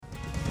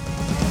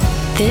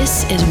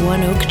This is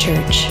One Oak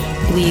Church.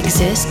 We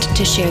exist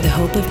to share the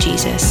hope of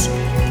Jesus.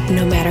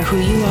 No matter who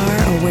you are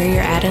or where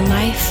you're at in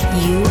life,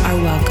 you are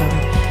welcome.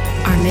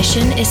 Our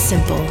mission is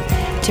simple,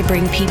 to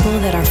bring people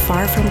that are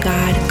far from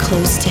God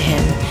close to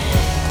Him.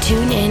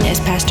 Tune in as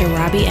Pastor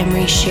Robbie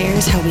Emery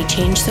shares how we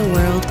change the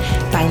world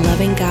by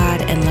loving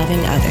God and loving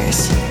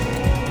others.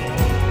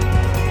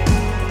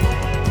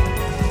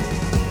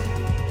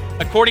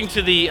 According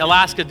to the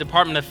Alaska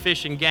Department of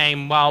Fish and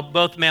Game, while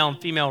both male and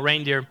female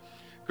reindeer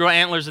grow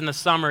antlers in the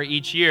summer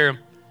each year,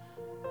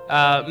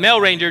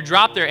 male reindeer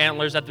drop their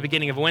antlers at the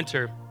beginning of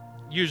winter,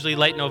 usually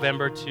late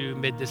November to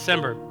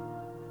mid-December.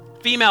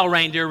 Female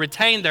reindeer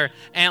retain their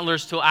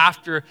antlers till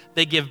after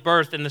they give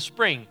birth in the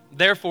spring.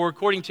 Therefore,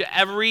 according to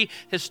every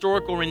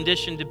historical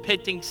rendition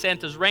depicting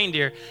Santa's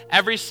reindeer,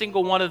 every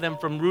single one of them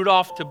from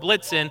Rudolph to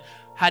Blitzen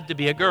had to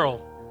be a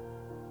girl.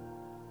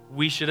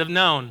 We should have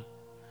known.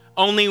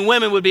 Only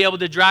women would be able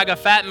to drag a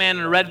fat man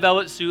in a red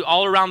velvet suit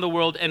all around the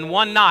world in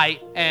one night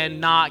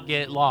and not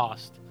get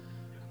lost.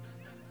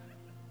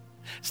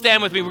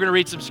 Stand with me. We're going to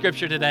read some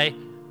scripture today.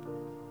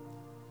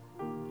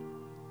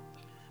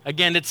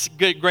 Again, it's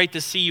great to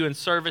see you in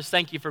service.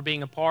 Thank you for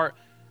being a part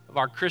of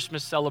our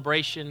Christmas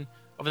celebration.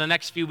 Over the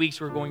next few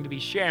weeks, we're going to be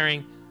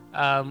sharing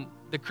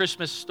the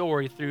Christmas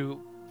story through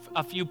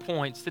a few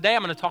points. Today,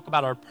 I'm going to talk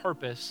about our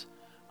purpose.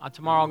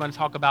 Tomorrow, I'm going to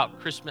talk about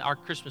our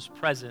Christmas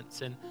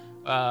presents. And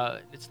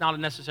it's not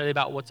necessarily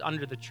about what's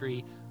under the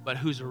tree, but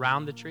who's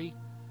around the tree.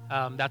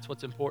 That's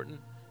what's important.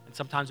 And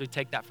sometimes we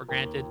take that for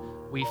granted.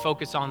 We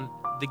focus on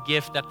the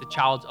gift that the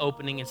child's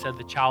opening instead of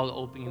the child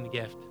opening the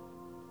gift.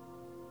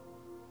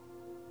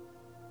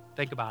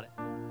 Think about it.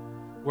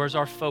 Where's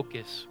our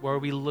focus? Where are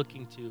we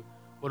looking to?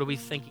 What are we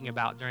thinking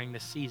about during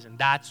this season?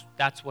 That's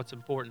what's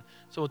important.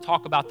 So we'll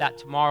talk about that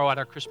tomorrow at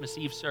our Christmas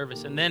Eve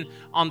service. And then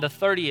on the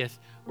 30th,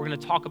 we're going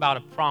to talk about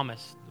a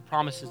promise, the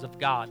promises of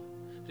God.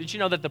 Did you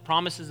know that the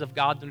promises of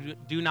God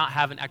do not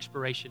have an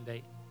expiration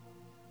date?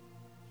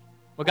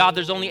 Well, God,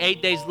 there's only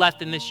 8 days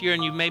left in this year,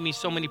 and you've made me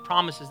so many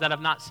promises that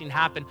I've not seen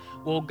happen.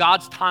 Well,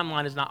 God's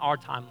timeline is not our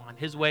timeline.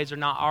 His ways are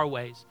not our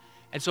ways.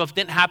 And so if it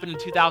didn't happen in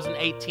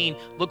 2018,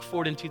 look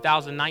for it in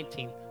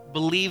 2019.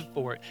 Believe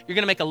for it. You're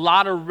going to make a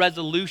lot of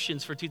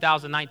resolutions for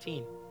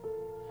 2019.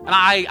 And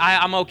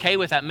I'm okay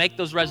with that. Make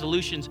those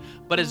resolutions.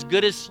 But as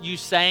good as you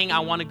saying, I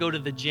want to go to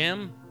the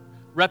gym,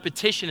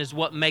 repetition is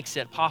what makes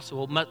it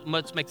possible,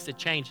 what makes it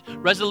change.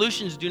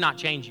 Resolutions do not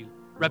change you.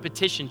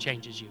 Repetition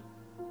changes you.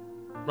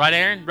 Right,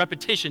 Aaron?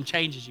 Repetition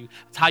changes you.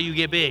 That's how you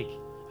get big.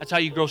 That's how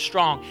you grow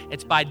strong.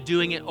 It's by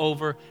doing it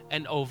over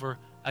and over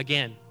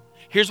again.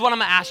 Here's what I'm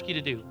going to ask you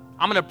to do.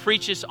 I'm going to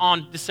preach this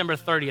on December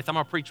 30th. I'm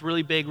going to preach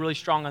really big, really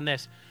strong on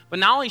this. But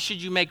not only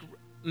should you make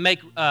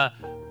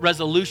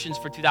resolutions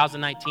for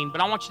 2019,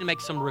 but I want you to make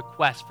some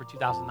requests for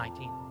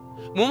 2019.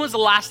 When was the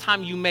last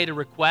time you made a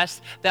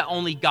request that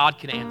only God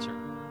could answer?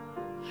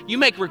 You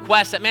make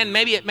requests that, man,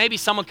 maybe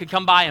someone could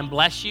come by and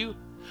bless you.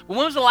 But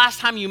when was the last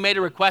time you made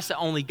a request that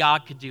only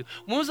God could do?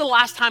 When was the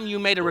last time you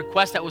made a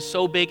request that was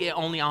so big it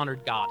only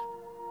honored God?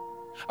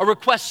 A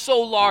request so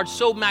large,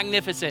 so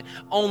magnificent,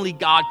 only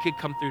God could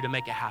come through to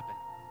make it happen.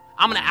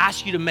 I'm going to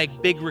ask you to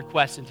make big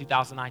requests in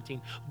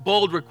 2019,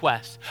 bold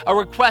requests. A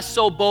request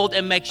so bold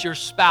it makes your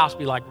spouse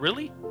be like,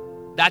 really?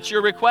 That's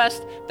your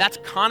request? That's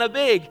kind of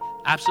big.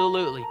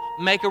 Absolutely.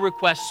 Make a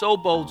request so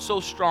bold, so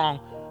strong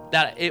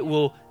that it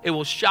will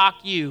shock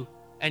you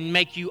and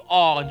make you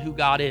awe in who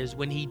God is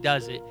when He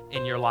does it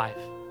in your life.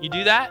 You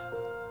do that?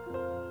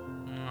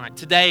 All right.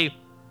 Today,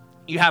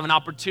 you have an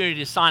opportunity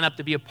to sign up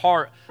to be a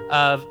part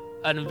of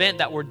an event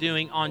that we're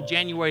doing on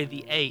January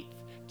the 8th.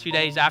 2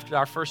 days after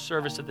our first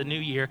service of the new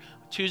year,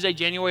 Tuesday,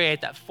 January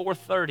 8th at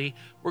 4:30,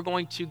 we're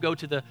going to go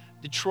to the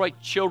Detroit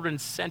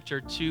Children's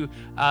Center to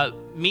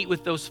meet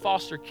with those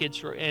foster kids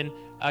who are in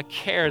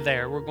care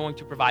there. We're going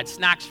to provide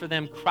snacks for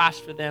them, crafts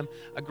for them,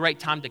 a great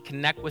time to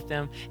connect with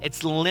them.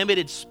 It's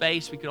limited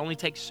space. We could only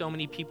take so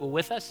many people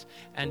with us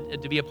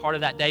and to be a part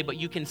of that day, but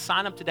you can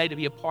sign up today to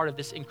be a part of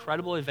this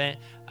incredible event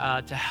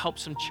to help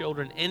some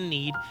children in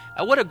need.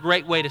 What a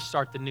great way to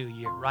start the new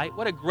year, right?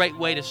 What a great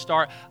way to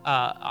start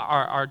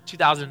our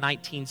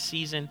 2019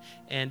 season.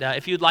 And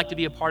if you'd like to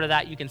be a part of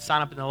that, you can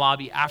sign up in the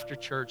lobby after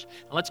church.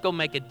 And let's go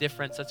make a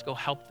difference. Let's go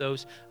help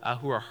those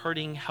who are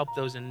hurting, help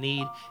those in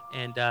need.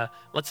 And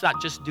let's not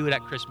just do it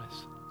at Christmas.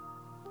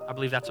 I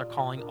believe that's our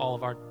calling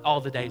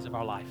all the days of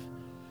our life.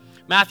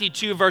 Matthew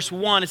 2, verse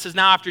 1, it says,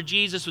 "Now after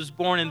Jesus was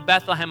born in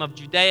Bethlehem of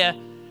Judea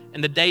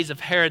in the days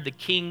of Herod the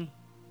king,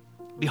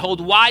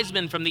 behold, wise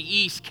men from the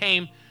east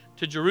came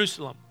to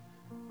Jerusalem,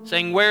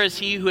 saying, 'Where is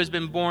he who has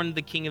been born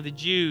the King of the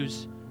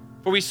Jews?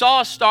 For we saw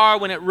a star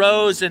when it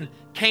rose and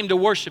came to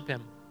worship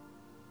him.'"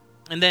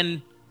 And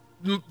then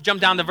jump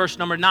down to verse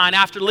number 9.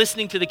 "After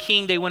listening to the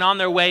king, they went on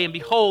their way, and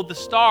behold, the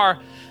star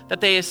that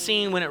they had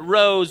seen when it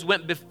rose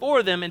went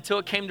before them until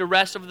it came to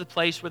rest over the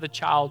place where the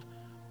child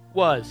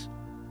was.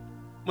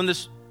 When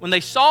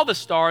they saw the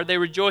star, they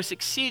rejoiced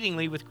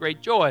exceedingly with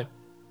great joy.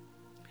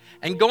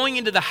 And going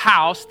into the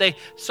house, they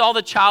saw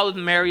the child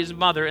with Mary, his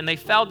mother, and they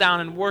fell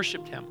down and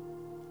worshiped him.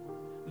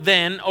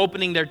 Then,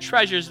 opening their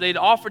treasures, they'd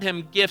offered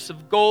him gifts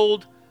of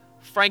gold,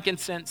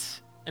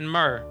 frankincense, and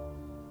myrrh.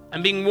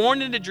 And being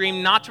warned in a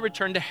dream not to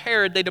return to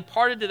Herod, they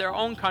departed to their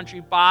own country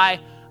by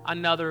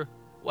another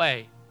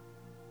way.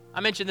 I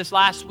mentioned this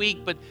last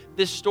week, but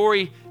this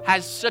story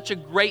has such a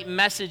great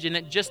message in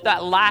it. Just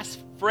that last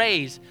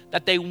phrase,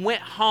 that they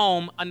went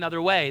home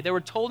another way. They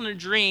were told in a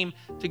dream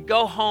to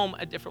go home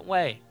a different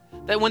way.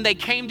 That when they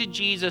came to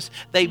Jesus,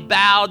 they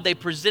bowed, they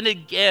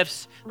presented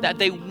gifts, that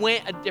they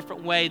went a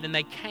different way than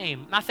they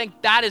came. And I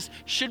think that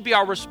should be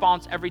our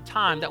response every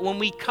time. That when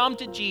we come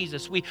to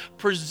Jesus, we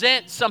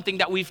present something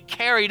that we've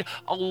carried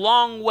a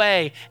long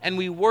way and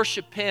we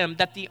worship him,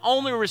 that the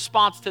only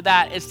response to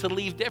that is to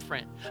leave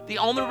different. The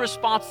only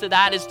response to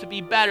that is to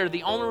be better.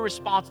 The only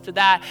response to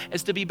that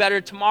is to be better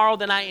tomorrow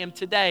than I am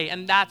today.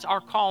 And that's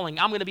our calling.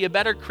 I'm going to be a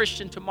better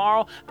Christian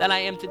tomorrow than I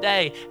am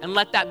today. And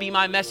let that be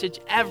my message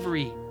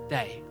every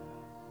day.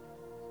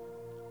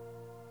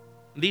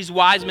 These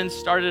wise men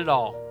started it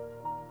all.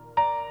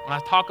 When I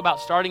talk about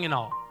starting it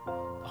all,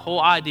 the whole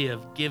idea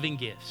of giving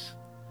gifts.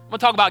 I'm going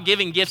to talk about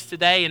giving gifts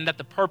today, and that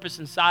the purpose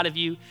inside of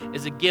you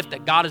is a gift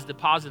that God has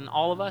deposited in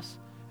all of us,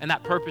 and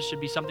that purpose should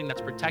be something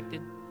that's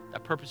protected.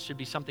 That purpose should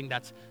be something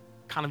that's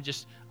kind of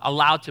just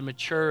allowed to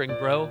mature and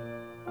grow,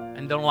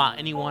 and don't allow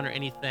anyone or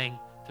anything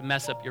to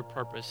mess up your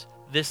purpose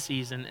this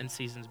season and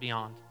seasons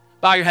beyond.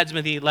 Bow your heads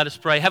with me. Let us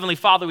pray. Heavenly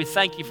Father, we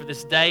thank you for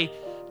this day.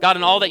 God,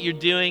 and all that you're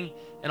doing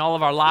in all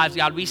of our lives,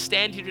 God, we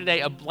stand here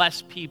today a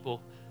blessed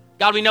people.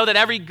 God, we know that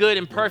every good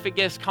and perfect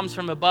gift comes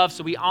from above,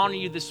 so we honor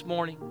you this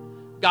morning.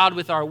 God,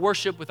 with our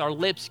worship, with our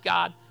lips,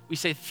 God, we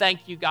say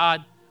thank you,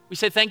 God. We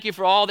say thank you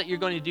for all that you're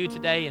going to do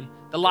today and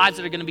the lives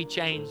that are going to be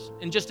changed.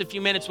 In just a few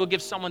minutes, we'll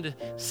give someone to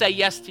say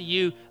yes to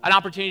you, an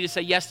opportunity to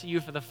say yes to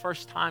you for the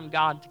first time,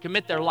 God, to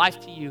commit their life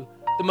to you.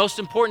 The most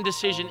important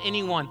decision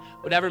anyone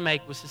would ever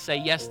make was to say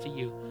yes to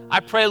you.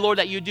 I pray, Lord,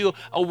 that you do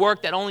a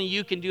work that only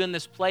you can do in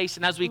this place.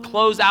 And as we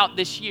close out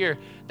this year,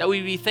 that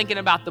we be thinking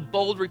about the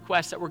bold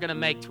requests that we're going to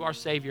make to our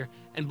Savior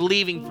and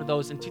believing for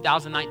those in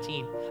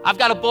 2019. I've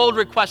got a bold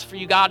request for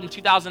you, God, in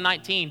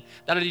 2019,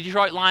 that the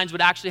Detroit Lions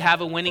would actually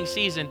have a winning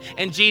season.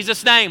 In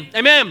Jesus' name,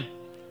 amen.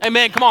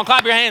 Amen. Come on,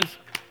 clap your hands.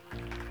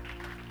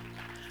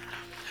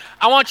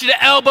 I want you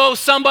to elbow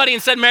somebody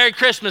and say Merry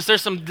Christmas.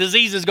 There's some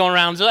diseases going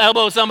around, so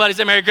elbow somebody and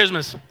say Merry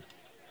Christmas.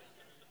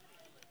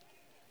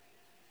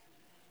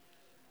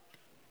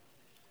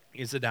 You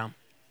can sit down.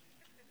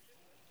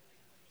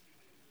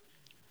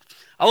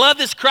 I love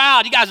this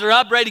crowd. You guys are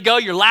up, ready to go.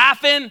 You're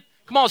laughing.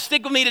 Come on,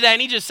 stick with me today. I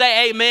need you to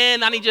say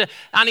amen. I need you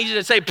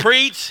to say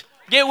preach.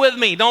 Get with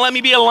me. Don't let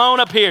me be alone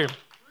up here.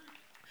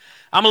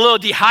 I'm a little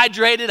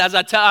dehydrated. As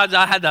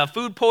I had the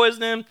food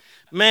poisoning.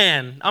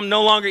 Man, I'm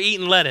no longer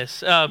eating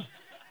lettuce.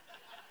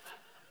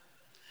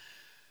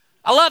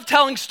 I love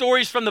telling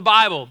stories from the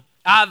Bible.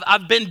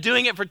 I've been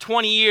doing it for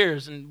 20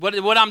 years. And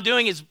what I'm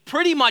doing is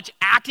pretty much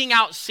acting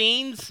out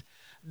scenes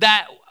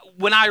that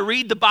when I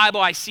read the Bible,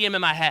 I see them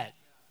in my head.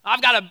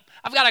 I've got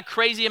a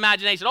crazy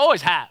imagination.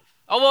 Always have.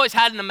 I've always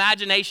had an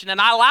imagination, and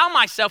I allow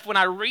myself, when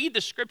I read the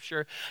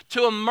scripture,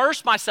 to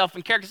immerse myself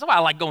in characters. That's why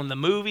I like going to the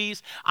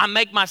movies. I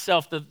make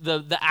myself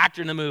the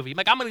actor in the movie.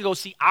 Like, I'm going to go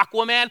see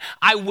Aquaman.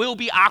 I will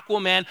be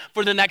Aquaman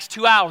for the next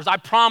 2 hours. I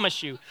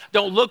promise you.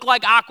 Don't look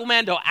like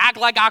Aquaman. Don't act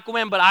like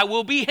Aquaman, but I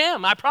will be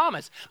him. I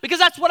promise. Because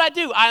that's what I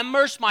do. I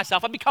immerse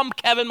myself. I become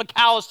Kevin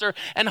McAllister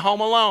in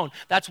Home Alone.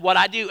 That's what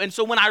I do. And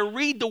so when I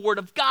read the Word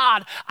of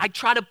God, I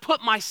try to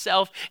put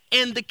myself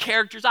in the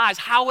character's eyes.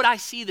 How would I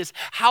see this?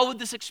 How would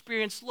this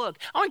experience look?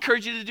 I'll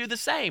encourage you to do the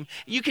same.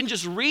 You can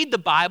just read the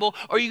Bible,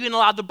 or you can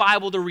allow the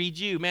Bible to read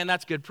you. Man,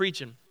 that's good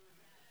preaching.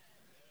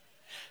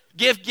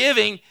 Gift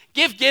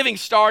giving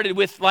started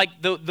with like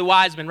the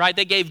wise men, right?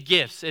 They gave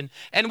gifts, and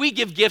we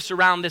give gifts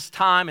around this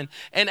time, and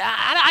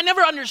I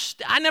never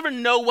understand. I never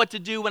know what to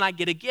do when I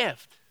get a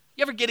gift.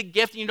 You ever get a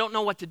gift and you don't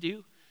know what to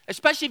do?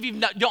 Especially if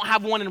you don't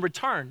have one in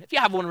return. If you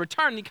have one in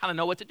return, you kind of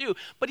know what to do.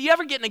 But you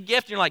ever get a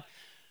gift and you're like,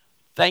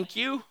 thank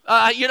you.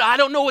 I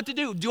don't know what to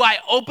do. Do I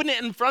open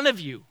it in front of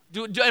you?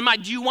 Do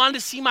you want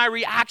to see my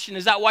reaction?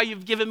 Is that why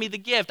you've given me the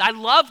gift? I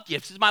love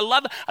gifts. It's my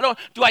love.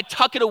 Do I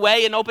tuck it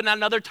away and open it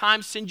another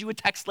time, send you a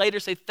text later,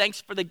 say thanks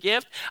for the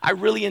gift? I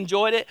really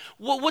enjoyed it.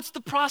 What's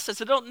the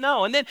process? I don't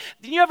know. And then,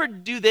 do you ever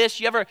do this?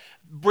 You ever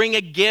bring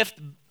a gift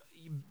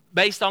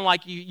based on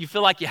like you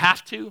feel like you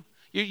have to?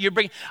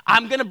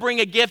 I'm going to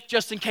bring a gift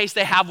just in case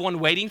they have one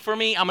waiting for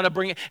me. I'm going to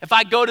bring it. If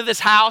I go to this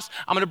house,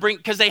 I'm going to bring,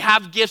 because they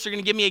have gifts, they're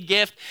going to give me a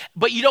gift.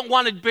 But you don't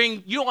want to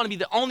be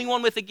the only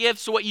one with a gift.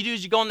 So what you do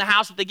is you go in the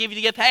house, if they give you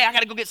the gift, hey, I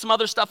got to go get some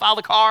other stuff out of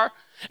the car.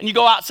 And you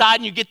go outside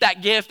and you get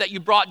that gift that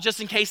you brought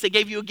just in case they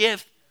gave you a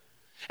gift.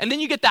 And then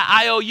you get that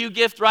IOU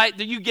gift, right?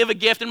 That you give a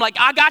gift and like,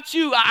 I got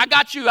you.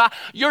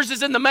 Yours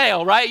is in the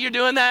mail, right? You're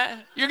doing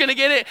that. You're going to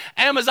get it.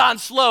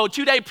 Amazon's slow.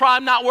 2-day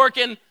Prime not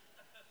working.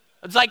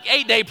 It's like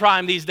 8-day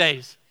Prime these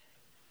days.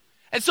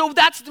 And so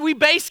we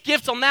base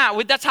gifts on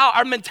that. That's how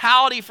our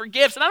mentality for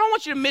gifts. And I don't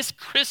want you to miss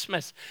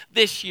Christmas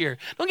this year.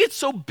 Don't get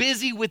so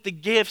busy with the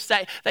gifts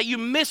that you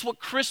miss what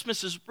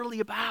Christmas is really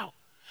about.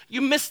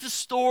 You miss the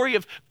story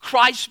of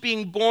Christ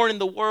being born in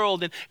the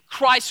world and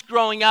Christ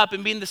growing up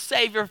and being the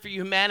Savior for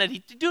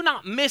humanity. Do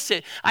not miss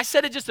it. I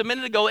said it just a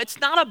minute ago. It's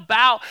not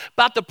about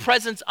the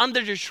presents under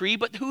the tree,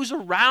 but who's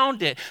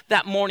around it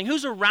that morning,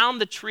 who's around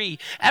the tree.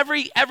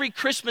 Every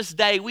Christmas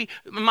day, in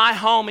my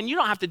home, and you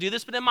don't have to do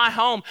this, but in my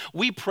home,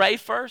 we pray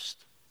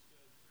first.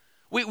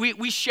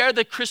 We share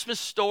the Christmas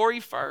story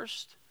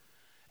first.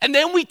 And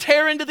then we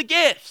tear into the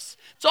gifts.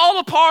 It's all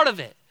a part of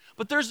it.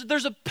 But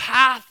there's a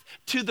path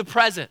to the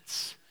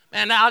presents.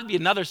 Man, that'd be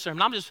another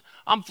sermon.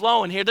 I'm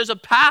flowing here. There's a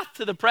path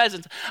to the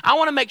presents. I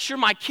want to make sure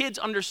my kids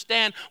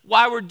understand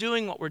why we're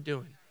doing what we're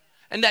doing.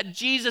 And that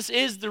Jesus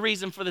is the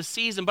reason for the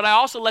season. But I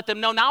also let them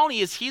know not only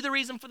is he the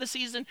reason for the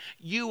season,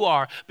 you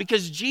are.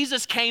 Because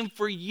Jesus came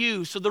for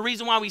you. So the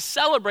reason why we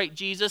celebrate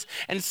Jesus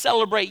and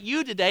celebrate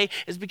you today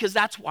is because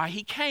that's why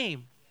he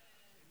came.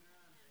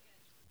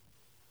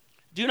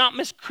 Do not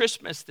miss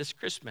Christmas this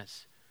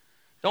Christmas.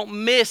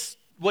 Don't miss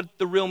what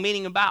the real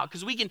meaning about,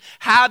 because we can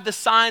have the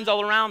signs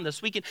all around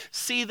us. We can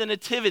see the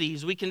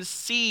nativities. We can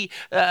see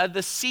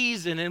the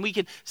season, and we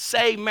can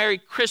say Merry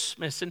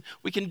Christmas, and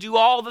we can do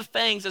all the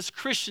things as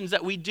Christians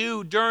that we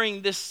do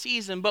during this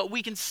season, but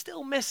we can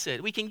still miss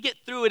it. We can get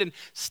through it and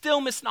still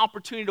miss an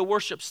opportunity to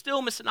worship,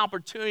 still miss an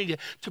opportunity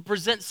to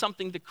present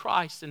something to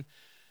Christ. And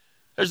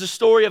there's a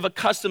story of a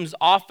customs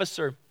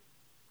officer.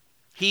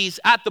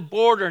 He's at the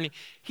border, and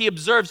he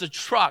observes a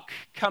truck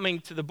coming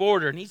to the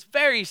border, and he's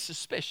very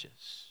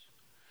suspicious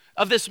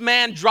of this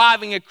man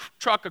driving a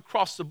truck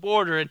across the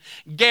border. And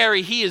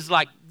Gary, he is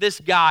like, this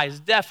guy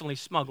is definitely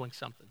smuggling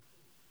something.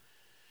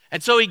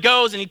 And so he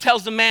goes and he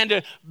tells the man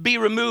to be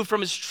removed from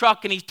his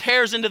truck, and he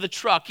tears into the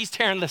truck. He's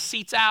tearing the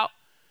seats out.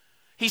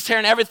 He's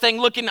tearing everything,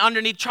 looking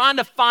underneath, trying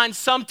to find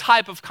some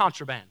type of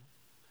contraband.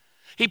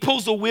 He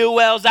pulls the wheel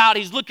wells out.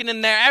 He's looking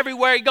in there.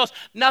 Everywhere he goes,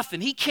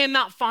 nothing. He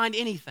cannot find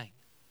anything.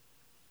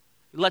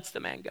 He lets the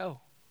man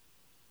go.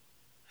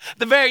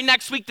 The very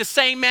next week, the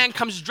same man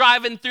comes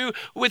driving through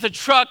with a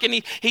truck, and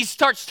he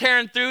starts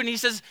tearing through, and he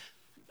says,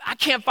 I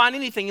can't find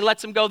anything. He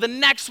lets him go. The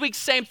next week,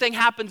 same thing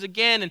happens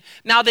again, and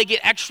now they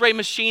get x-ray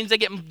machines. They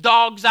get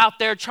dogs out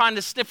there trying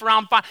to sniff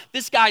around.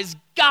 This guy's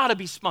got to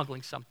be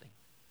smuggling something.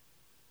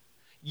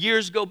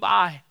 Years go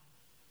by,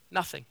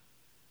 nothing.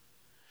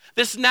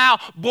 This now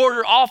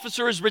border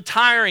officer is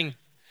retiring,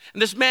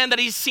 and this man that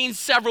he's seen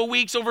several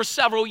weeks, over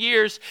several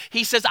years,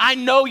 he says, I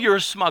know you're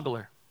a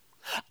smuggler.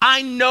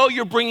 I know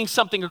you're bringing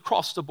something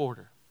across the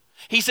border.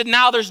 He said,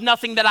 now there's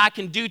nothing that I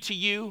can do to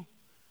you.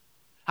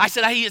 I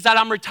said, is that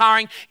I'm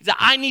retiring? He said,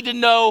 I need to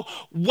know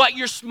what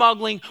you're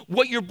smuggling,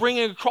 what you're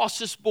bringing across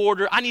this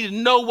border. I need to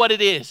know what it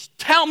is.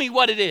 Tell me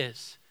what it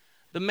is.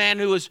 The man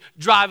who was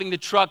driving the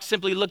truck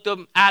simply looked up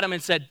at him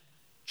and said,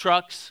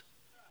 trucks.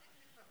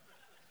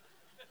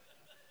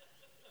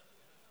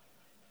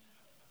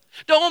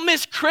 Don't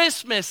miss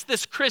Christmas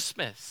this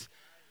Christmas.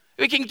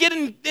 We can get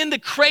into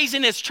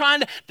craziness, trying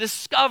to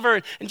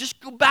discover and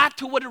just go back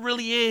to what it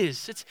really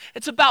is.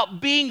 It's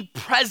about being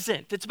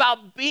present. It's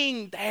about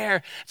being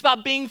there. It's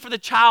about being for the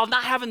child,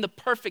 not having the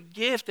perfect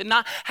gift and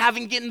not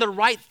getting the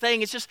right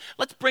thing. It's just,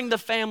 let's bring the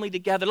family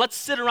together. Let's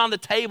sit around the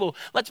table.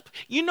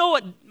 You know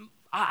what?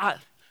 I'm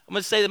going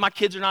to say that my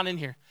kids are not in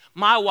here.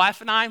 My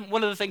wife and I,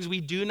 one of the things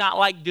we do not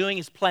like doing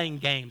is playing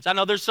games. I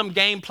know there's some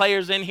game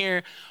players in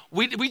here.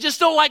 We just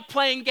don't like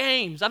playing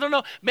games. I don't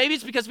know. Maybe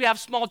it's because we have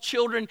small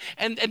children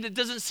and it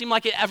doesn't seem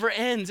like it ever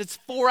ends. It's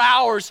 4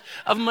 hours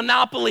of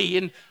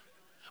Monopoly.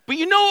 But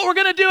you know what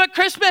we're going to do at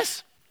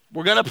Christmas?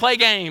 We're going to play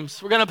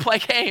games. We're going to play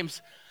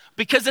games.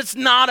 Because it's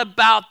not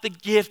about the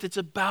gift. It's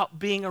about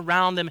being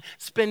around them,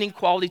 spending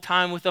quality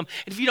time with them.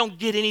 And if you don't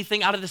get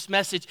anything out of this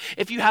message,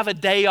 if you have a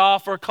day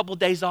off or a couple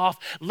days off,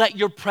 let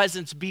your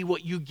presence be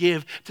what you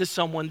give to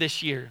someone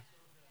this year.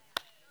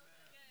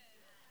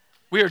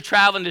 We were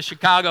traveling to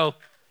Chicago,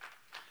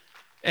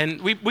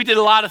 and we did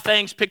a lot of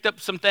things, picked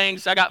up some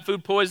things. I got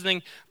food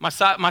poisoning. My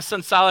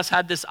son Silas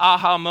had this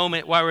aha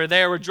moment while we were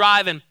there. We're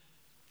driving,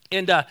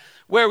 and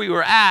where we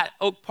were at,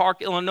 Oak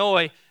Park,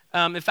 Illinois,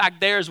 in fact,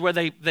 there's where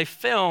they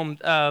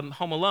filmed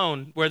Home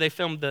Alone, where they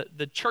filmed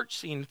the church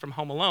scene from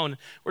Home Alone.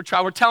 We're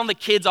telling the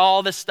kids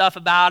all this stuff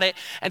about it.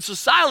 And so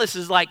Silas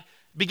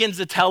begins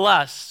to tell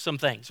us some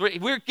things.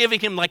 We're giving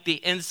him like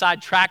the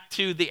inside track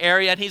to the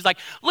area. And he's like,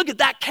 look at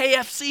that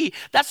KFC.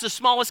 That's the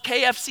smallest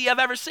KFC I've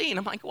ever seen.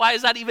 I'm like, why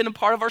is that even a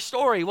part of our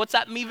story? What's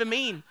that even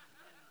mean?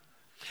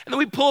 And then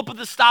we pull up at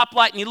the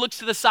stoplight, and he looks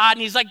to the side,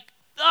 and he's like,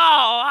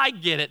 oh, I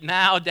get it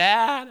now,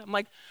 Dad. I'm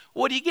like,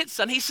 what do you get,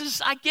 son? He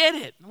says, I get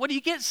it. What do you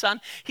get, son?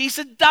 He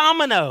said,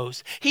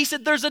 Domino's. He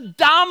said, there's a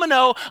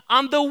domino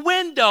on the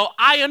window.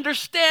 I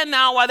understand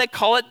now why they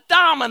call it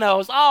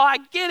Domino's. Oh, I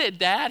get it,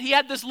 Dad. He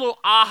had this little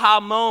aha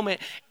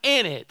moment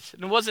in it.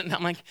 And it wasn't,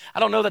 I'm like, I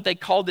don't know that they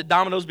called it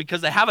Domino's because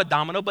they have a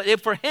domino, but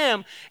for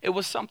him, it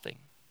was something.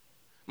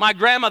 My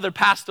grandmother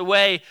passed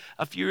away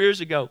a few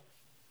years ago.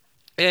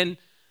 And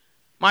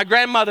my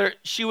grandmother,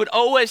 she would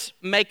always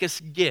make us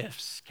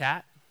gifts,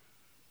 Kat.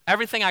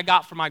 Everything I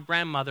got from my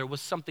grandmother was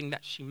something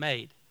that she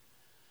made.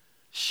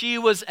 She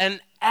was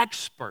an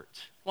expert,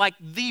 like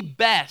the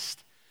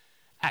best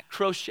at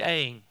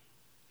crocheting.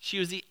 She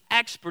was the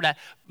expert at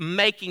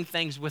making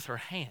things with her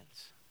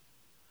hands.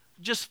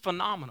 Just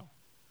phenomenal.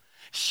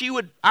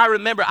 I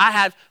remember I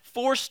had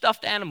 4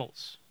 stuffed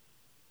animals.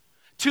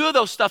 2 of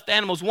those stuffed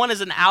animals, one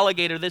is an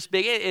alligator this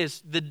big. It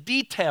is the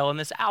detail in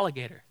this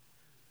alligator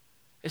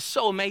is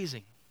so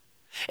amazing.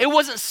 It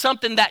wasn't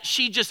something that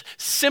she just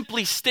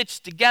simply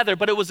stitched together,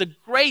 but it was a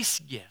grace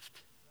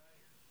gift.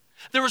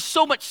 There was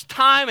so much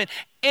time and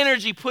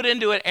energy put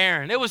into it,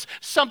 Aaron. It was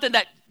something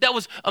that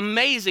was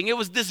amazing. It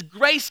was this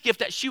grace gift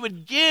that she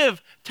would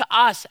give to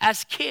us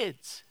as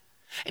kids.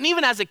 And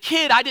even as a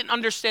kid, I didn't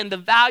understand the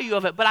value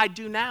of it, but I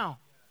do now.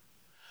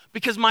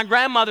 Because my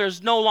grandmother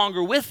is no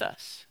longer with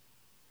us.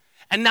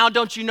 And now,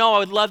 don't you know, I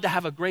would love to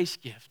have a grace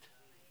gift.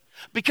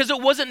 Because it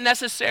wasn't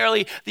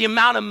necessarily the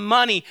amount of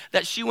money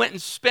that she went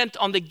and spent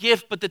on the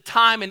gift, but the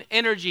time and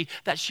energy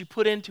that she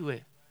put into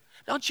it.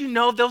 Don't you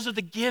know those are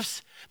the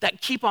gifts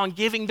that keep on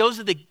giving? Those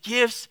are the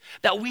gifts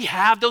that we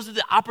have. Those are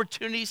the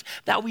opportunities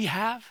that we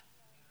have.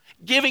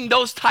 Giving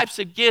those types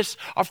of gifts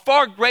are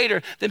far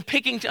greater than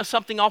picking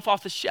something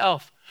off the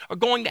shelf or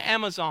going to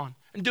Amazon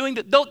and doing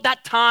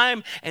that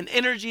time and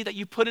energy that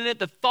you put in it,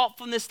 the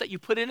thoughtfulness that you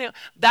put in it.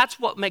 That's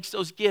what makes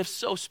those gifts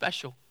so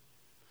special.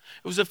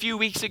 It was a few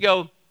weeks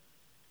ago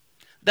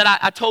that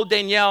I told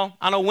Danielle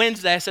on a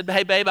Wednesday, I said,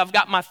 hey, babe, I've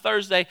got my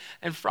Thursday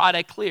and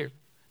Friday clear.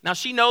 Now,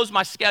 she knows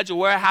my schedule,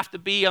 where I have to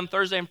be on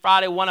Thursday and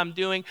Friday, what I'm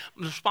doing,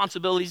 the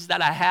responsibilities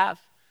that I have.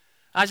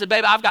 I said,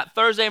 babe, I've got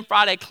Thursday and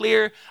Friday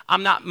clear.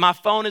 My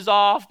phone is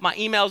off, my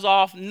email's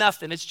off,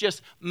 nothing. It's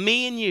just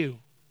me and you.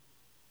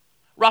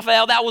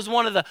 Raphael, that was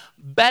one of the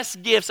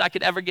best gifts I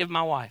could ever give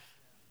my wife.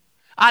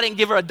 I didn't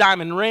give her a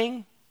diamond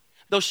ring,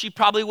 though she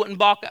probably wouldn't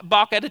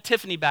balk at a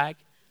Tiffany bag.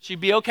 She'd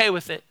be okay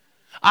with it.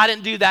 I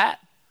didn't do that.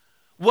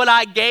 What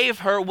I gave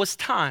her was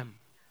time.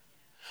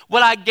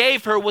 What I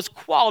gave her was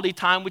quality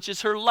time, which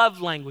is her love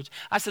language.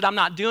 I said, I'm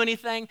not doing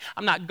anything.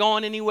 I'm not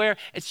going anywhere.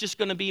 It's just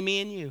going to be me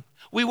and you.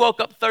 We woke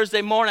up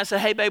Thursday morning. I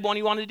said, hey, babe, what do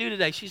you want to do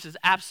today? She says,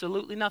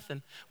 absolutely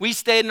nothing. We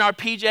stayed in our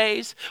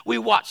PJs. We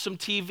watched some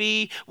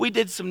TV. We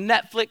did some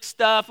Netflix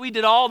stuff. We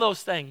did all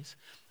those things.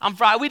 On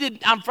Friday,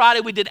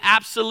 we did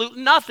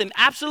absolutely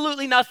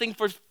nothing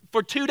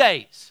for 2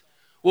 days.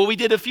 Well, we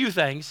did a few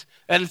things,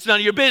 and it's none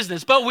of your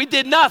business, but we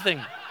did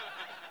nothing.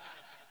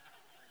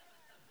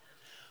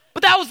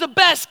 But that was the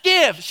best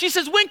gift. She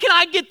says, when can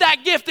I get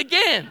that gift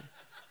again?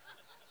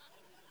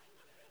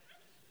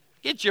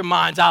 Get your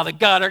minds out of the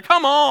gutter.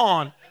 Come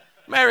on.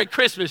 Merry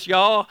Christmas,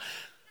 y'all.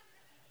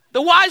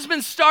 The wise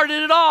men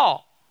started it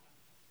all.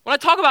 When I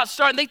talk about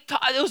starting,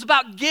 it was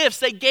about gifts.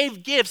 They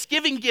gave gifts,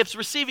 giving gifts,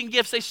 receiving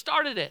gifts. They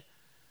started it.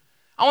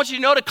 I want you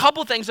to note a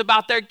couple things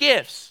about their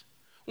gifts.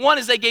 One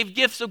is they gave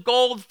gifts of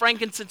gold,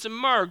 frankincense, and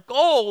myrrh.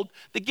 Gold,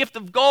 the gift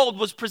of gold,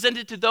 was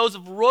presented to those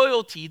of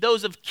royalty,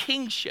 those of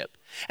kingship.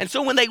 And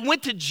so when they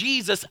went to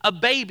Jesus, a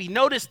baby,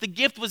 notice the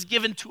gift was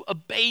given to a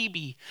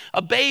baby.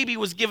 A baby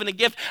was given a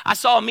gift. I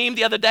saw a meme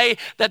the other day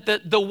that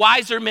the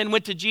wiser men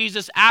went to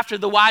Jesus after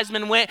the wise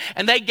men went,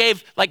 and they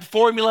gave like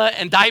formula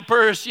and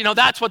diapers. You know,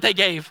 that's what they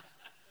gave.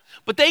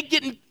 But they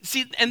didn't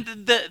see, and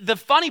the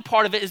funny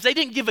part of it is they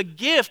didn't give a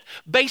gift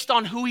based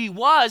on who he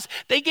was.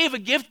 They gave a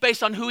gift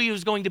based on who he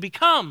was going to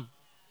become.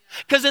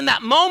 Because in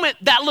that moment,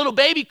 that little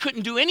baby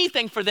couldn't do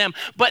anything for them,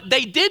 but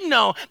they did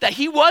know that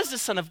he was the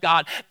Son of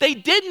God. They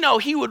did know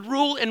he would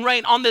rule and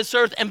reign on this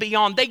earth and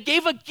beyond. They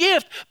gave a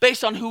gift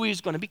based on who he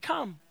was going to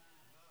become.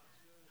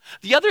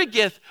 The other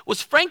gift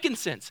was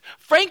frankincense.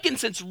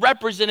 Frankincense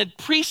represented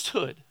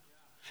priesthood,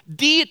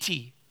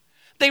 deity.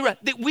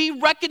 We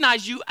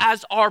recognize you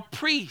as our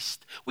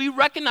priest. We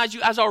recognize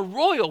you as our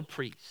royal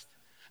priest.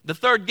 The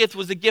third gift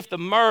was the gift of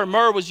myrrh.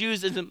 Myrrh was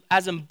used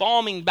as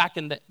embalming back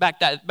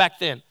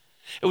then.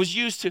 It was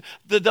used to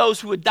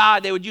those who would die.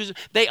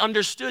 They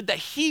understood that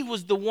he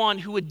was the one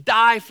who would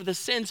die for the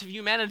sins of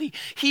humanity.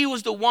 He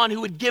was the one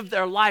who would give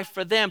their life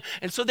for them.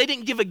 And so they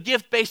didn't give a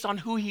gift based on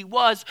who he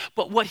was,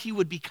 but what he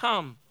would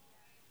become.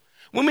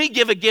 When we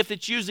give a gift,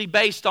 it's usually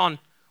based on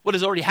what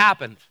has already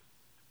happened.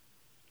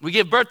 We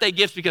give birthday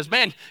gifts because,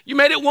 man, you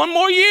made it one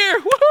more year.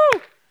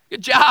 Woohoo! Good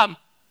job.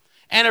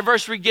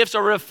 Anniversary gifts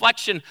are a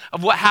reflection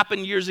of what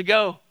happened years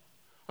ago.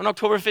 On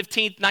October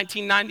 15th,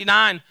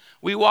 1999,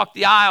 we walked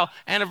the aisle.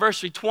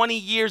 Anniversary, 20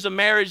 years of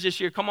marriage this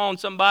year. Come on,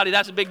 somebody.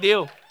 That's a big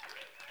deal. And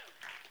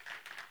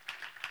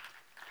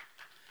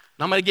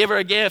I'm going to give her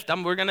a gift.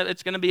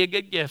 It's going to be a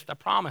good gift. I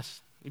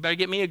promise. You better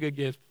get me a good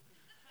gift.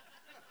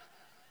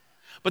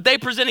 But they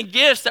presented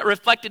gifts that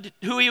reflected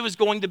who he was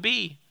going to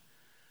be.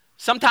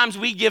 Sometimes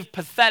we give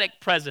pathetic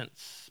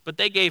presents, but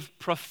they gave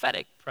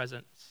prophetic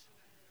presents.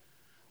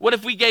 What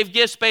if we gave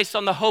gifts based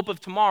on the hope of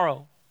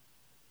tomorrow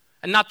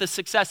and not the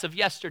success of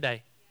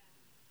yesterday?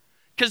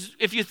 Because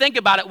if you think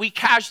about it, we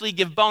casually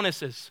give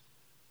bonuses.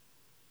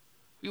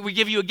 We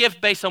give you a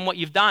gift based on what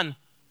you've done.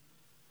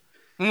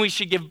 And we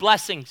should give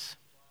blessings.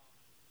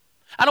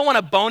 I don't want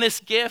a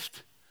bonus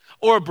gift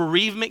or a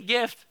bereavement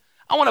gift.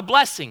 I want a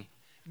blessing.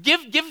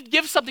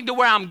 Give something to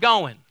where I'm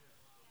going.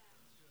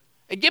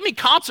 And give me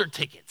concert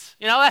tickets.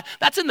 You know,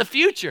 that's in the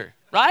future,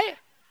 right?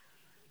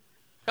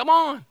 Come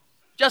on.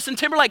 Justin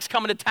Timberlake's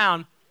coming to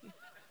town.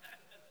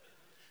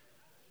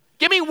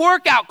 Give me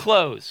workout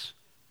clothes.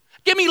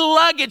 Give me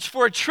luggage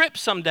for a trip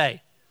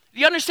someday. Do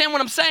you understand what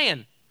I'm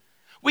saying?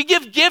 We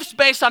give gifts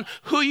based on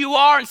who you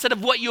are instead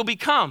of what you'll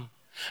become.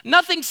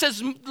 Nothing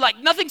says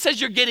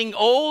you're getting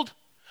old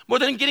more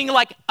than getting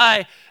like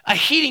a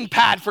heating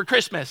pad for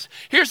Christmas.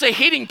 Here's a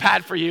heating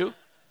pad for you.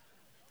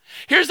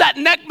 Here's that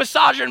neck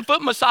massager and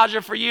foot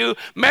massager for you.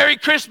 Merry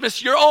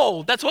Christmas, you're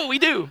old. That's what we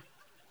do.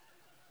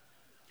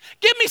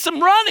 Give me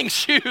some running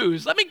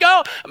shoes. Let me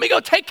go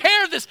take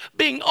care of this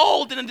being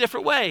old in a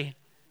different way.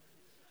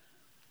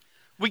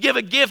 We give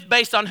a gift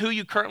based on who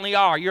you currently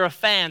are. You're a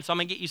fan, so I'm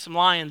going to get you some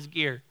Lions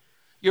gear.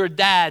 You're a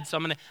dad, so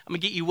I'm going to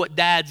get you what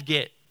dads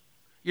get.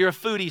 You're a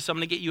foodie, so I'm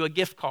going to get you a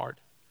gift card.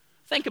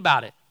 Think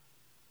about it.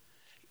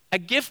 A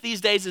gift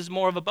these days is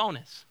more of a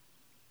bonus.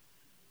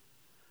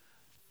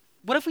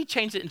 What if we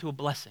changed it into a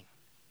blessing?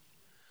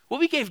 What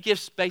if we gave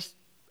gifts based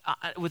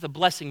with a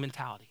blessing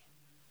mentality?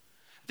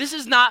 This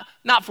is not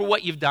for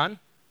what you've done,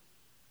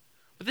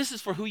 but this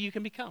is for who you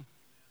can become.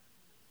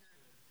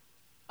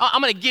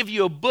 I'm going to give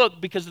you a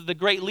book because of the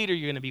great leader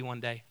you're going to be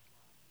one day.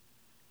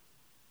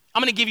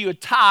 I'm going to give you a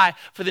tie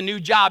for the new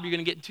job you're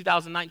going to get in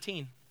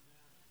 2019.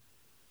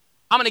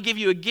 I'm going to give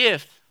you a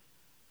gift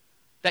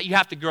that you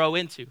have to grow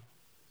into.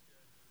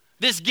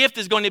 This gift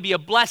is going to be a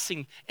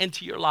blessing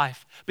into your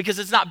life because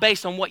it's not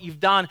based on what you've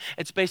done,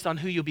 it's based on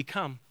who you'll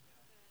become.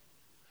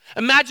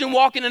 Imagine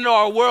walking into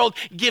our world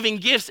giving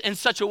gifts in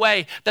such a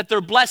way that they're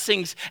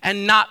blessings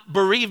and not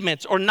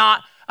bereavements or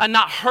not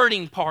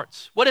hurting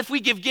parts. What if we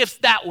give gifts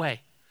that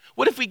way?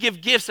 What if we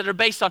give gifts that are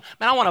based on,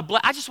 man,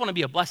 I just want to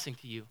be a blessing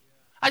to you.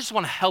 I just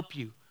want to help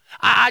you.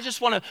 I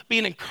just want to be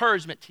an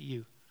encouragement to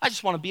you. I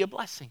just want to be a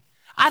blessing.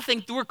 I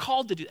think we're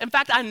called to do that. In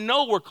fact, I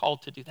know we're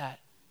called to do that.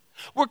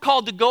 We're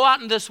called to go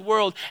out in this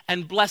world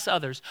and bless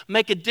others,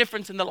 make a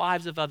difference in the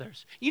lives of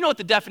others. You know what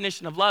the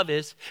definition of love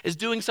is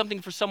doing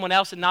something for someone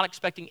else and not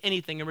expecting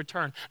anything in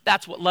return.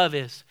 That's what love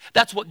is.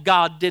 That's what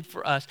God did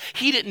for us.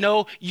 He didn't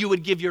know you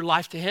would give your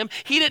life to him.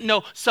 He didn't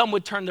know some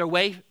would turn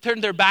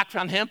their back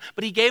on him,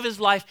 but he gave his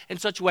life in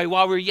such a way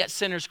while we were yet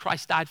sinners,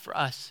 Christ died for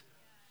us.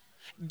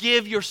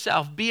 Give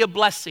yourself, be a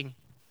blessing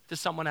to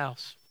someone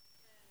else.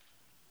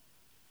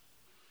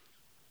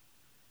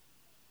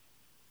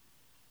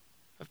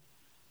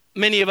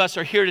 Many of us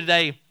are here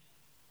today.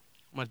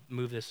 I'm going to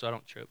move this so I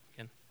don't trip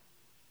again.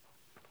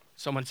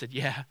 Someone said,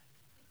 yeah.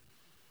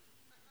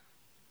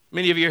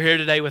 Many of you are here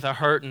today with a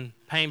hurt and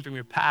pain from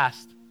your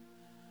past.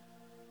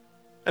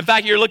 In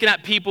fact, you're looking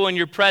at people in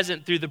your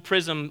present through the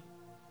prism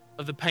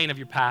of the pain of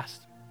your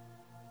past.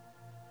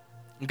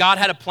 And God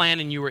had a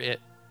plan and you were it.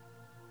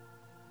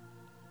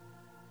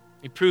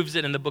 He proves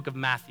it in the book of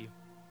Matthew.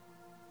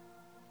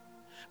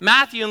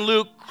 Matthew and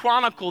Luke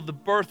chronicle the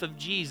birth of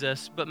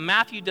Jesus, but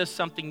Matthew does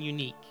something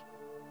unique.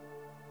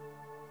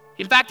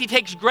 In fact, he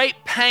takes great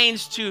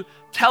pains to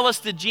tell us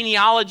the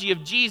genealogy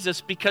of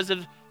Jesus because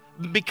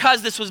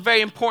this was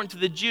very important to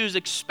the Jews,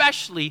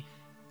 especially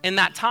in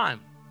that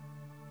time.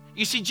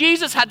 You see,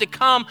 Jesus had to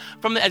come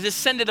from a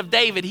descendant of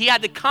David. He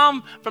had to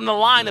come from the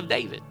line of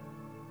David.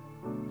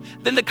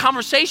 Then the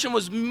conversation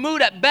was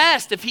moot at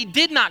best if he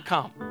did not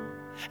come.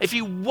 If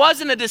he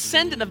wasn't a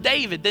descendant of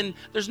David, then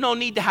there's no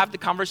need to have the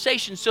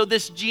conversation. So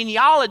this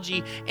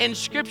genealogy in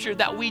Scripture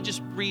that we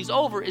just breeze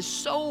over is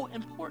so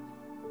important.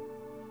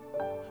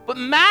 But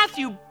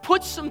Matthew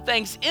puts some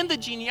things in the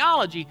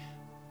genealogy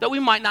that we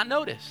might not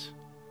notice.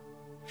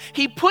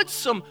 He puts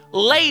some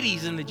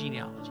ladies in the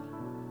genealogy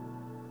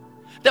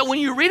that when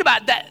you read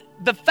about that,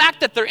 the fact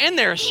that they're in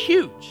there is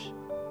huge.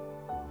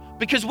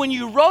 Because when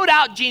you wrote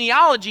out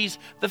genealogies,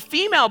 the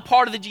female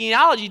part of the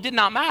genealogy did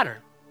not matter.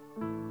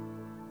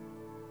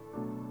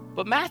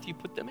 But Matthew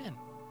put them in.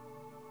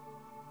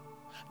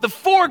 The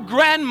 4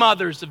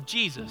 grandmothers of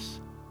Jesus.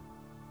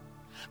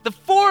 The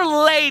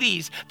 4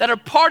 ladies that are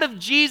part of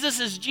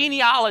Jesus'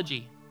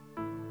 genealogy.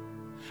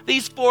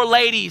 These 4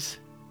 ladies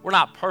were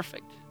not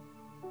perfect.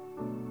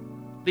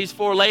 These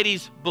 4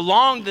 ladies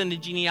belonged in the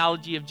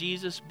genealogy of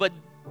Jesus, but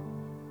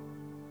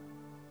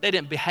they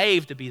didn't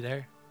behave to be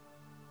there.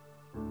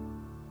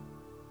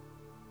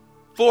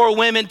 4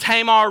 women,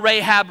 Tamar,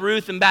 Rahab,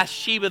 Ruth, and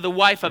Bathsheba, the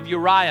wife of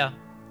Uriah.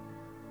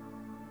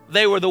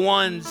 They were the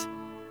ones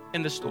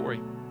in the story.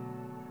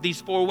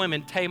 These 4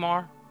 women,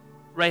 Tamar,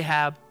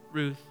 Rahab,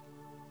 Ruth,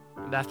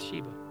 and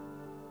Bathsheba.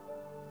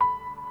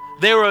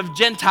 They were of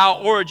Gentile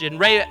origin.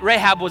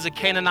 Rahab was a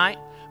Canaanite.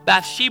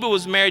 Bathsheba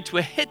was married to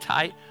a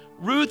Hittite.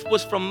 Ruth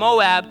was from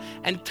Moab.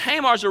 And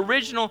Tamar's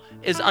origin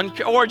is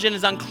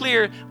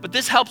unclear, but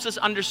this helps us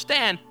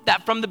understand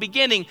that from the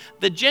beginning,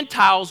 the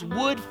Gentiles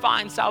would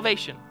find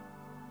salvation.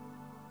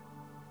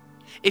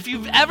 If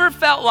you've ever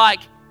felt like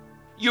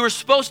you were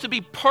supposed to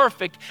be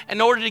perfect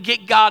in order to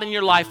get God in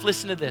your life,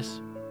 listen to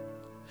this.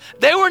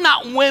 They were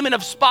not women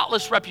of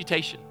spotless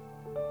reputation.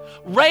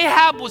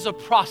 Rahab was a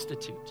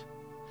prostitute.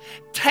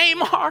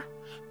 Tamar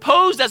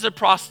posed as a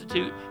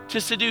prostitute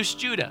to seduce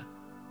Judah.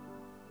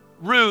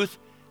 Ruth,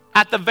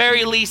 at the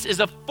very least, is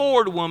a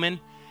forward woman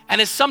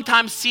and is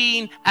sometimes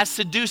seen as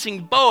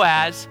seducing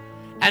Boaz.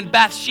 And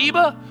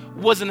Bathsheba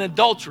was an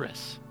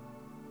adulteress.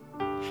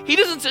 He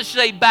doesn't just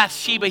say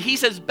Bathsheba. He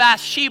says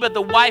Bathsheba,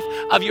 the wife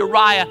of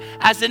Uriah,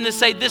 as in to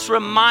say this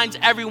reminds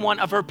everyone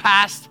of her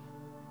past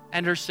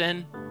and her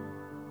sin.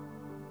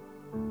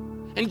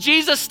 And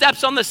Jesus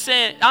steps on the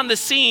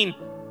scene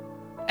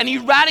and he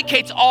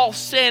eradicates all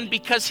sin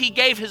because he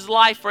gave his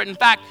life for it. In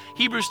fact,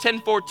 Hebrews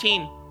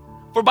 10:14,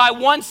 for by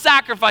one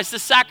sacrifice, the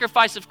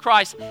sacrifice of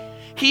Christ,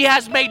 he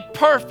has made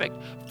perfect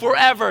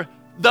forever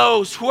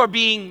those who are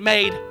being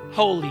made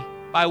holy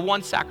by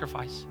one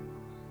sacrifice.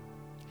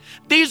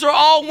 These are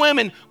all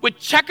women with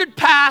checkered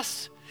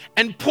pasts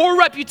and poor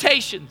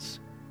reputations.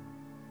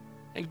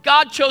 And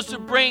God chose to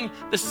bring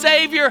the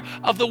Savior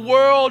of the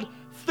world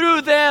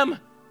through them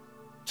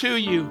to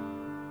you.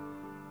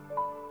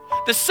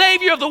 The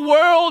Savior of the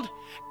world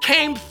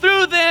came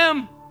through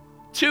them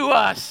to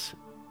us.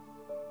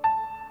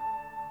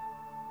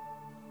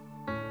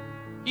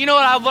 You know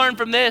what I've learned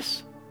from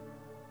this?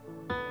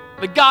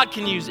 That God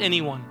can use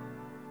anyone.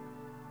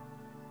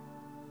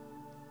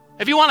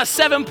 If you want a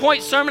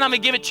 7-point sermon, I'm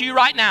going to give it to you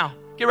right now.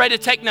 Get ready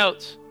to take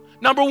notes.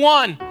 Number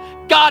 1,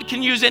 God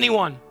can use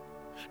anyone.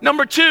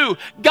 Number 2,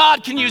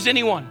 God can use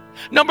anyone.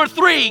 Number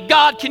 3,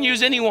 God can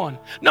use anyone.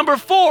 Number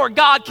 4,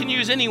 God can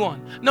use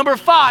anyone. Number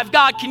 5,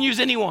 God can use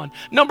anyone.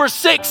 Number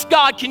 6,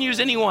 God can use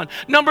anyone.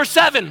 Number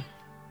 7.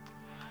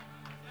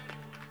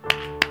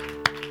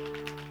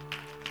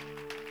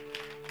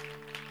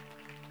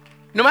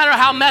 No matter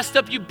how messed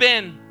up you've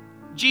been,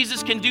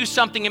 Jesus can do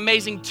something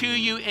amazing to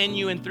you, in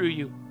you, and through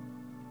you.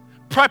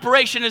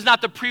 Preparation is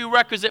not the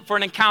prerequisite for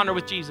an encounter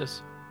with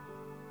Jesus.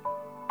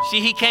 See,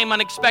 he came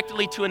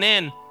unexpectedly to an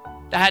inn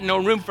that had no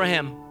room for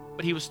him,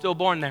 but he was still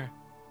born there.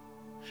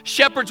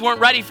 Shepherds weren't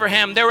ready for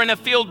him. They were in a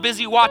field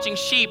busy watching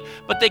sheep,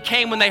 but they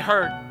came when they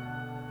heard.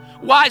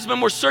 Wise men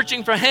were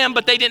searching for him,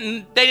 but they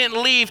didn't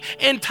leave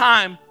in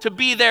time to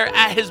be there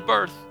at his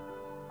birth.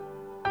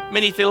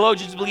 Many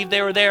theologians believe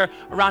they were there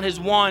around his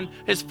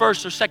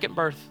first or second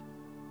birth.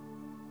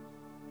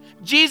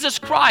 Jesus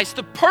Christ,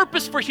 the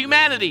purpose for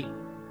humanity,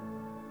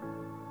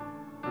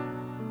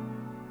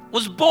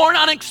 was born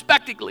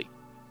unexpectedly.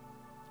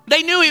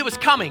 They knew he was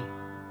coming.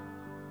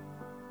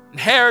 And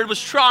Herod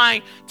was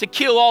trying to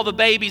kill all the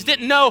babies,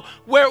 didn't know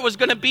where it was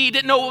going to be,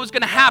 didn't know what was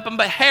going to happen,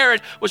 but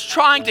Herod was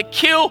trying to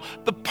kill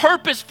the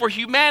purpose for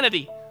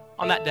humanity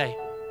on that day,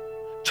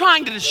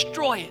 trying to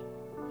destroy it,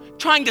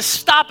 trying to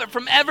stop it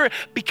from ever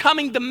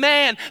becoming the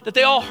man that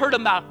they all heard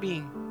about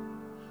being.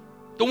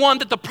 The one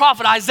that the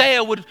prophet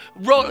Isaiah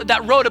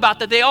wrote about,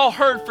 that they all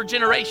heard for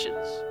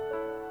generations.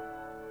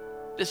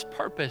 This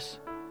purpose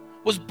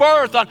was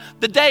birthed on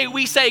the day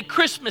we say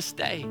Christmas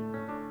Day.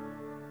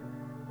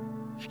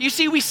 You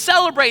see, we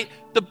celebrate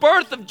the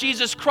birth of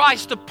Jesus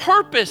Christ, the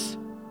purpose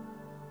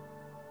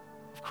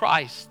of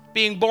Christ,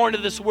 being born to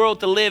this world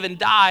to live and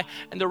die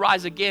and to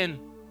rise again.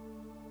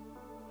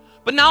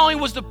 But not only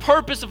was the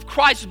purpose of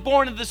Christ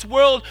born in this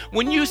world,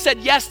 when you said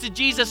yes to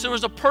Jesus, there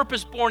was a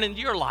purpose born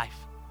into your life.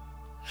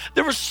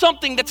 There was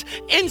something that's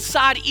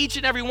inside each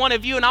and every one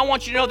of you, and I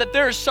want you to know that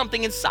there is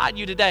something inside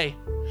you today.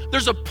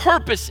 There's a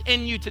purpose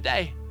in you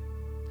today.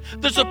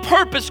 There's a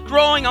purpose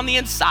growing on the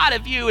inside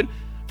of you. And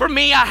for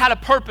me, I had a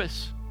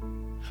purpose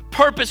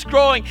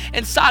growing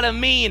inside of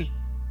me.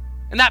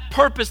 And that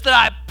purpose that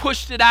I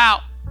pushed it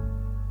out.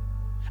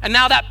 And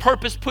now that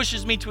purpose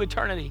pushes me to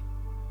eternity.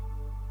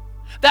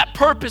 That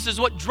purpose is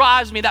what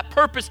drives me. That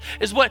purpose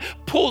is what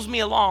pulls me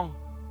along.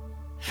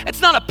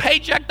 It's not a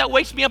paycheck that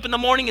wakes me up in the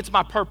morning. It's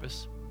my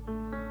purpose.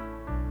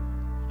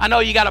 I know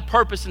you got a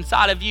purpose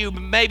inside of you,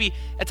 but maybe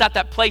it's at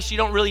that place you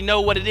don't really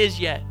know what it is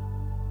yet.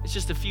 It's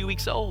just a few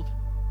weeks old.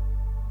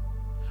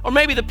 Or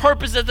maybe the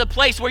purpose is the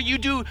place where you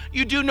do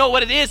know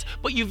what it is,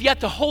 but you've yet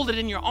to hold it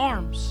in your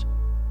arms.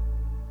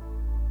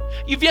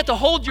 You've yet to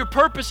hold your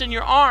purpose in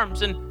your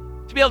arms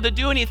and to be able to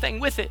do anything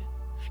with it.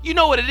 You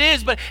know what it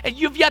is, but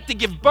you've yet to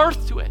give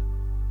birth to it.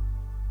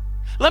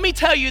 Let me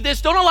tell you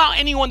this, don't allow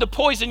anyone to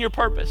poison your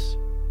purpose.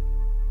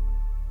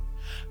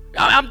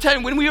 I'm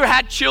telling you, when we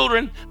had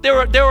children, they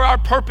were our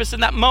purpose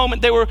in that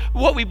moment. They were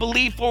what we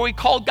believed for, we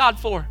called God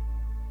for.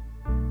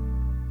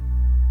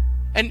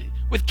 And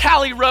with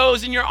Callie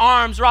Rose in your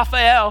arms,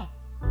 Raphael,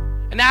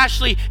 and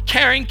Ashley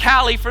carrying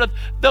Callie for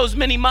those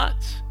many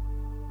months.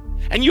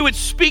 And you would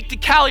speak to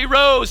Callie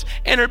Rose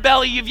in her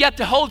belly. You've yet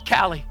to hold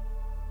Callie.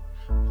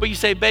 But you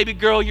say, baby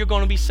girl, you're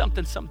going to be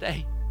something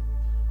someday.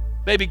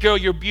 Baby girl,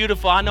 you're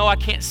beautiful. I know I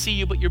can't see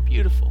you, but you're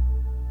beautiful.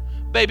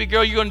 Baby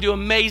girl, you're going to do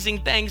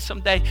amazing things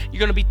someday. You're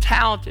going to be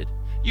talented.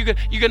 You're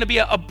going to be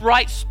a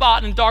bright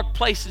spot in dark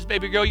places,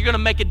 baby girl. You're going to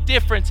make a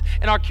difference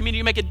in our community.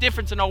 You make a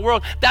difference in our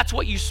world. That's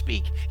what you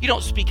speak. You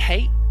don't speak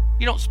hate.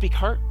 You don't speak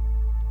hurt.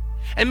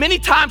 And many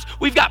times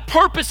we've got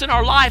purpose in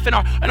our life and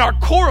our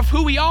core of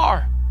who we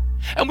are.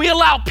 And we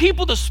allow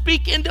people to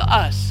speak into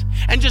us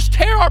and just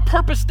tear our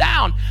purpose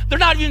down. They're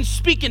not even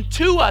speaking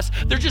to us.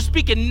 They're just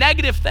speaking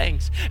negative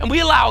things. And we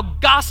allow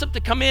gossip to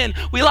come in.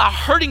 We allow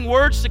hurting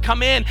words to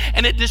come in,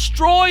 and it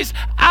destroys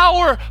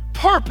our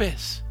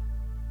purpose.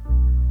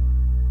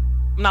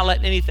 I'm not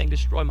letting anything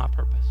destroy my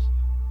purpose.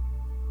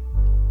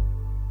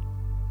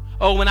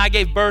 Oh, when I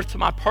gave birth to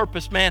my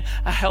purpose, man,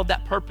 I held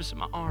that purpose in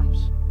my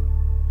arms.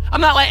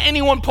 I'm not letting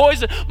anyone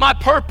poison my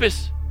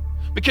purpose,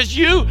 because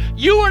you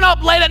weren't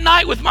up late at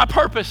night with my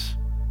purpose.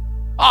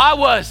 I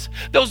was.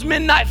 Those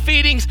midnight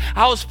feedings,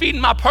 I was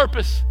feeding my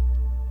purpose.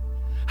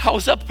 I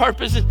was up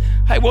purposing,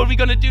 hey, what are we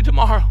going to do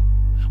tomorrow?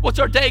 What's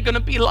our day going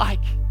to be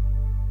like?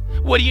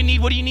 What do you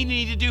need? What do you need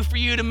me to do for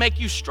you to make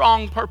you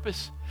strong,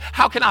 purpose?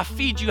 How can I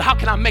feed you? How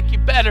can I make you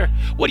better?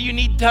 What do you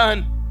need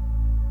done?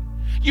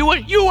 You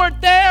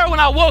weren't there when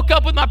I woke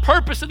up with my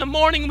purpose in the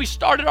morning and we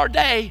started our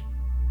day.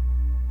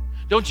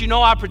 Don't you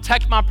know I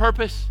protect my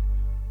purpose?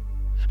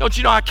 Don't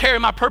you know I carry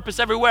my purpose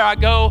everywhere I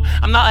go?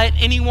 I'm not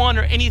letting anyone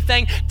or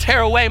anything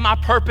tear away my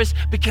purpose,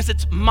 because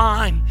it's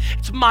mine.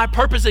 It's my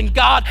purpose, and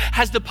God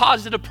has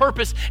deposited a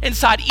purpose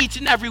inside each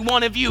and every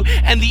one of you,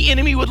 and the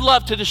enemy would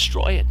love to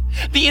destroy it.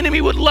 The enemy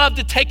would love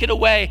to take it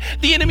away.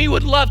 The enemy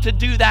would love to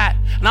do that.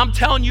 And I'm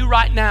telling you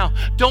right now,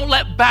 don't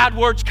let bad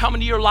words come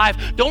into your life.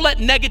 Don't let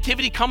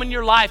negativity come in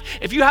your life.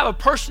 If you have a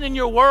person in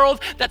your world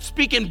that's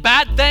speaking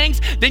bad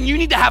things, then you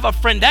need to have a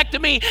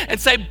friendectomy and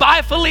say,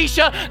 bye,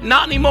 Felicia,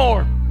 not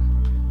anymore.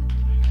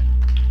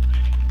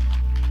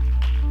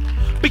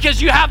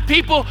 Because you have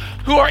people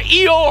who are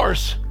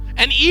Eeyores,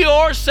 and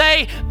Eeyores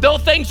say, though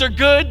things are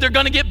good, they're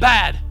gonna get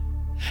bad.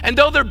 And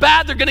though they're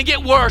bad, they're gonna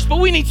get worse.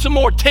 But we need some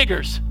more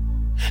Tiggers.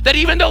 That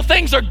even though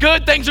things are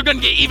good, things are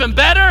gonna get even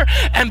better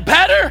and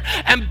better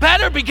and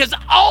better, because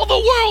all the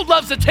world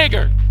loves a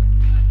Tigger.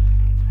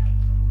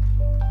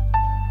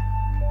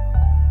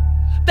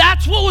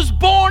 That's what was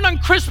born on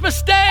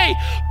Christmas Day.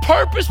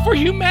 Purpose for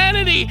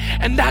humanity.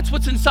 And that's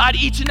what's inside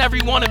each and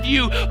every one of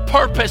you.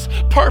 Purpose,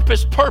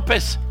 purpose,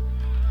 purpose.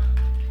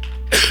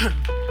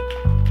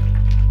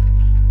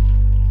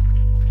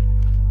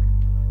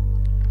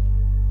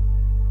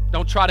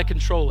 Don't try to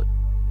control it.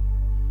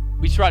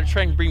 We try to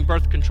try and bring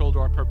birth control to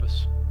our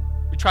purpose.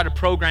 We try to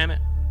program it.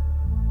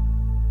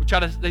 We try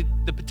to,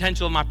 the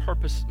potential of my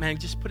purpose, man,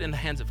 just put it in the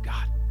hands of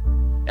God.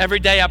 Every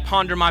day I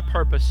ponder my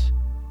purpose.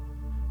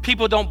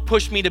 People don't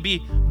push me to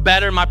be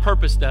better, my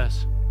purpose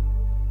does.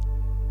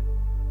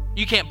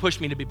 You can't push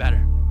me to be better.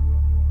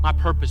 My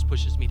purpose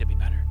pushes me to be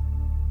better.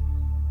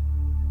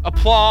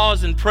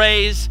 Applause and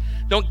praise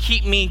don't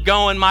keep me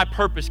going. My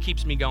purpose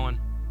keeps me going.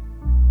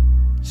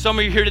 Some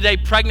of you here today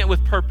pregnant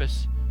with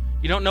purpose.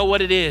 You don't know what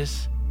it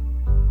is,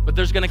 but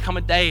there's going to come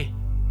a day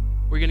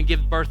where you're going to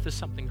give birth to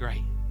something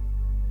great.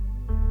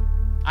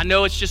 I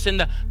know it's just in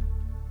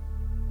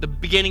the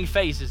beginning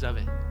phases of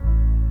it.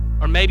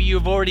 Or maybe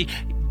you've already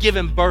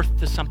given birth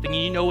to something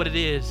and you know what it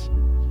is.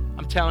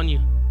 I'm telling you,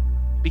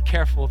 be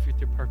careful with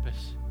your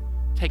purpose.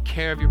 Take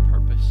care of your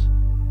purpose.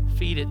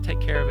 Feed it, take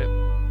care of it.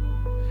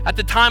 At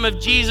the time of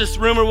Jesus,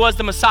 rumor was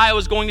the Messiah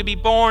was going to be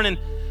born, and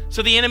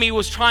so the enemy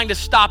was trying to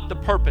stop the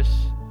purpose.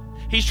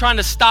 He's trying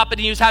to stop it,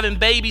 and he was having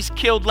babies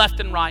killed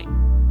left and right.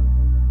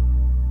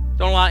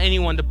 Don't allow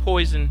anyone to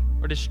poison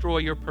or destroy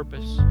your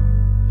purpose.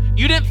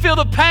 You didn't feel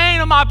the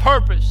pain of my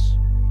purpose.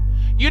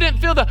 You didn't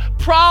feel the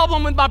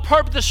problem with my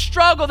purpose, the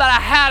struggle that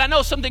I had. I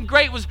know something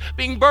great was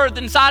being birthed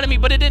inside of me,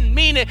 but it didn't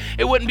mean it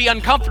wouldn't be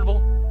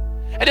uncomfortable.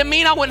 It didn't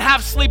mean I wouldn't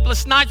have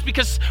sleepless nights,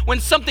 because when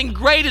something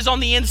great is on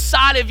the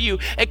inside of you,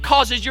 it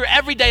causes your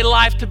everyday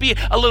life to be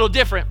a little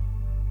different.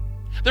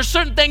 There's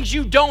certain things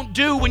you don't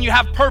do when you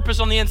have purpose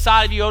on the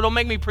inside of you. Oh, don't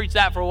make me preach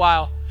that for a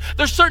while.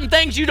 There's certain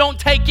things you don't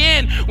take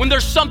in when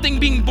there's something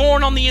being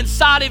born on the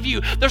inside of you.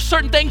 There's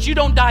certain things you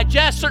don't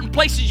digest, certain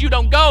places you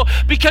don't go,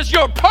 because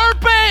your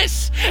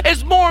purpose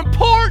is more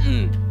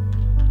important.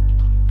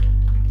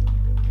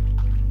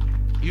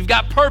 You've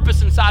got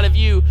purpose inside of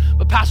you.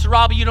 But Pastor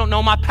Robbie, you don't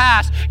know my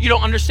past. You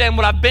don't understand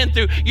what I've been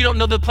through. You don't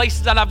know the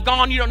places that I've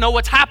gone. You don't know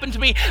what's happened to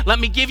me. Let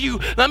me give you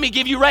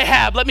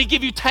Rahab. Let me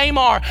give you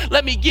Tamar.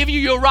 Let me give you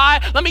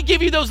Uriah. Let me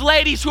give you those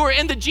ladies who are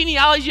in the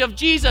genealogy of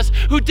Jesus,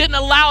 who didn't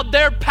allow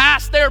their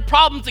past, their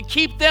problems to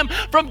keep them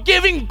from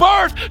giving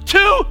birth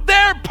to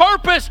their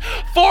purpose.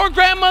 4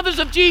 grandmothers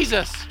of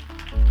Jesus.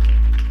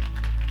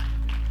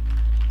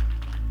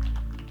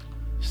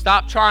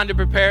 Stop trying to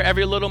prepare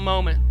every little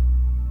moment.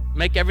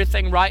 Make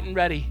everything right and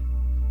ready.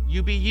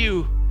 You be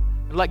you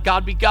and let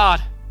God be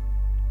God.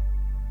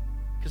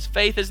 Because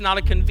faith is not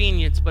a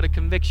convenience, but a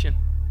conviction.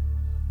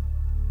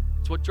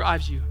 It's what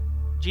drives you.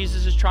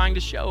 Jesus is trying to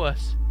show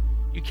us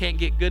you can't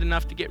get good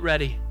enough to get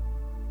ready.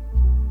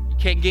 You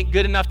can't get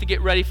good enough to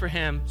get ready for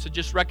Him. So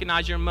just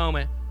recognize your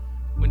moment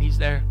when He's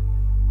there.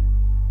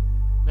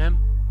 Amen?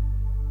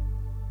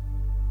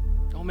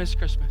 Don't miss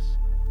Christmas.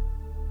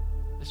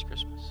 This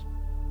Christmas.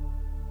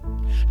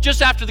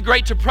 Just after the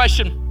Great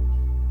Depression,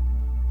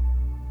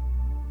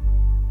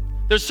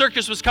 the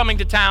circus was coming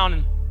to town,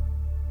 and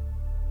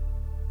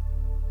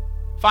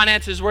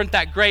finances weren't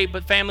that great,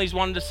 but families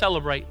wanted to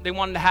celebrate. They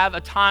wanted to have a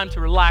time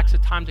to relax, a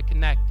time to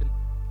connect. And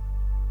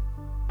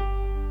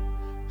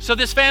so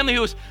this family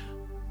who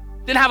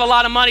didn't have a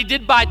lot of money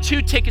did buy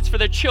 2 tickets for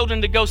their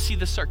children to go see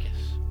the circus.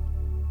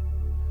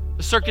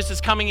 The circus is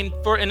coming in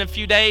a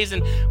few days,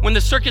 and when the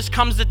circus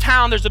comes to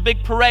town, there's a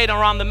big parade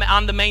on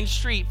the main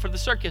street for the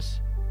circus.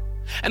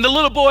 And the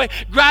little boy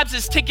grabs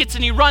his tickets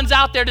and he runs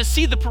out there to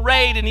see the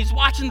parade, and he's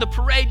watching the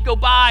parade go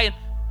by, and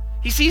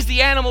He sees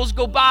the animals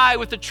go by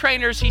with the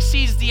trainers. He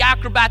sees the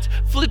acrobats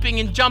flipping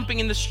and jumping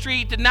in the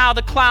street. And now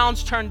the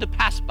clowns turn to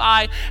pass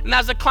by. And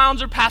as the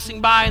clowns are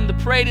passing by and the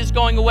parade is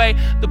going away,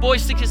 the boy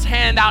sticks his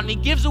hand out and he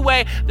gives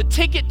away the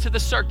ticket to the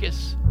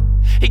circus.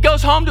 He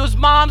goes home to his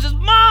mom and says,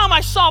 "Mom,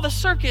 I saw the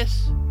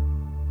circus."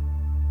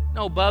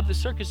 "No, bub, the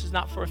circus is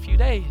not for a few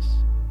days."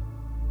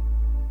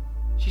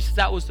 She says,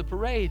 "That was the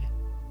parade."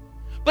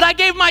 "But I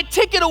gave my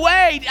ticket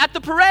away at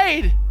the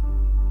parade."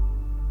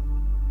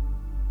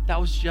 "That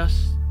was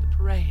just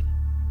parade,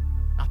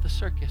 not the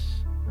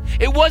circus."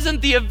 It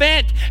wasn't the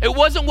event. It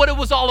wasn't what it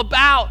was all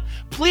about.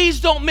 Please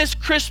don't miss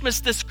Christmas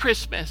this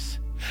Christmas.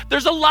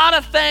 There's a lot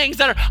of things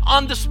that are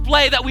on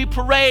display that we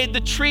parade, the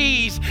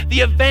trees,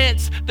 the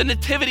events, the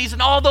nativities,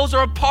 and all those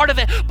are a part of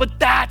it, but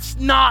that's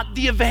not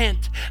the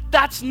event.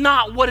 That's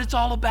not what it's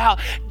all about.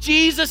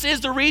 Jesus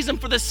is the reason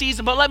for the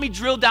season, but let me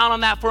drill down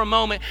on that for a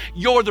moment.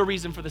 You're the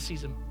reason for the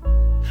season.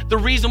 The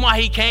reason why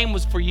he came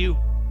was for you.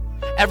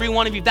 Every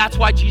one of you. That's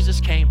why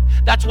Jesus came.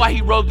 That's why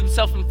he robed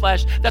himself in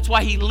flesh. That's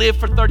why he lived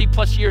for 30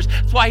 plus years.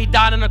 That's why he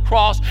died on a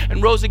cross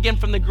and rose again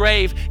from the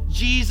grave.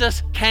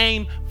 Jesus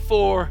came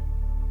for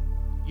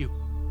you.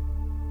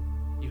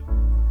 You.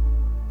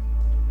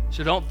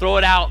 So don't throw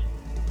it out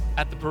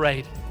at the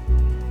parade.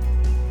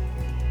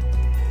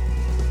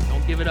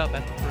 Don't give it up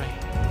at the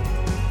parade.